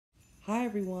Hi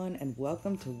everyone, and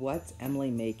welcome to What's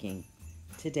Emily Making.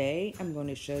 Today I'm going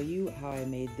to show you how I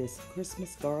made this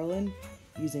Christmas garland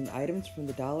using items from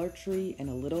the Dollar Tree and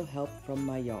a little help from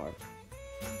my yard.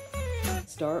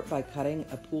 Start by cutting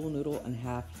a pool noodle in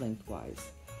half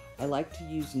lengthwise. I like to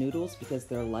use noodles because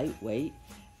they're lightweight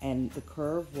and the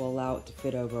curve will allow it to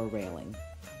fit over a railing.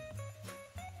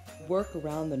 Work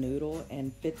around the noodle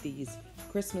and fit these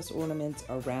Christmas ornaments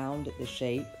around the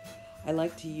shape. I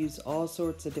like to use all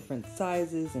sorts of different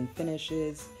sizes and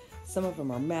finishes. Some of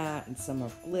them are matte and some are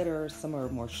glitter, some are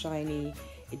more shiny.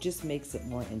 It just makes it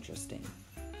more interesting.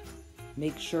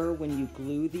 Make sure when you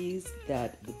glue these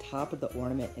that the top of the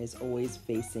ornament is always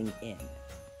facing in.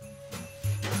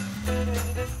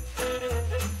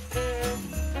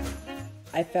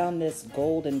 I found this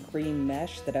gold and cream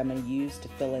mesh that I'm going to use to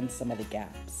fill in some of the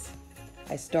gaps.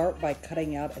 I start by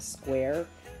cutting out a square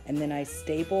and then I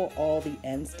staple all the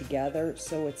ends together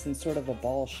so it's in sort of a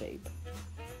ball shape.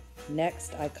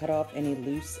 Next, I cut off any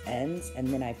loose ends and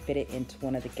then I fit it into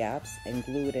one of the gaps and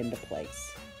glue it into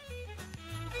place.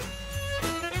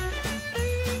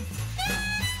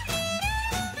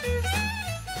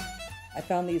 I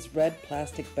found these red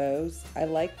plastic bows. I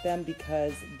like them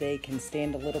because they can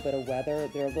stand a little bit of weather.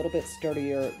 They're a little bit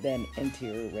sturdier than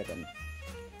interior ribbon.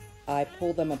 I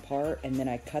pull them apart and then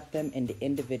I cut them into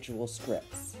individual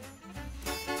strips.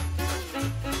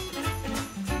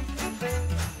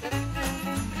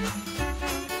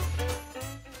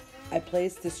 I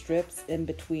place the strips in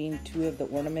between two of the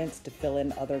ornaments to fill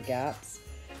in other gaps,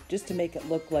 just to make it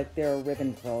look like there are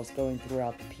ribbon curls going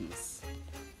throughout the piece.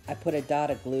 I put a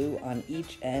dot of glue on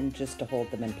each end just to hold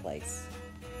them in place.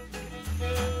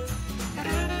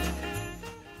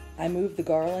 I moved the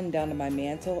garland down to my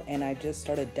mantle and I just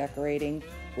started decorating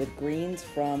with greens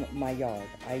from my yard.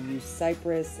 I used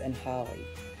cypress and holly.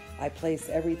 I place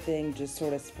everything just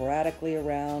sort of sporadically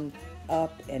around,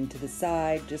 up and to the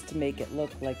side, just to make it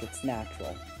look like it's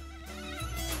natural.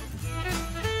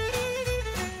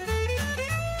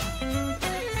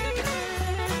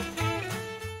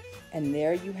 And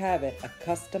there you have it, a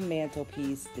custom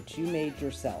mantelpiece that you made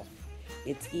yourself.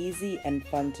 It's easy and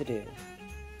fun to do.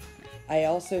 I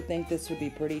also think this would be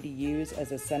pretty to use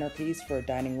as a centerpiece for a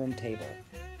dining room table.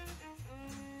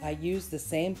 I used the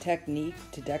same technique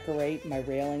to decorate my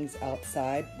railings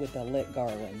outside with a lit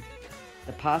garland.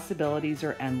 The possibilities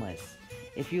are endless.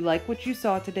 If you like what you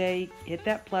saw today, hit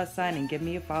that plus sign and give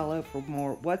me a follow for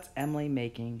more What's Emily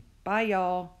Making. Bye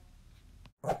y'all!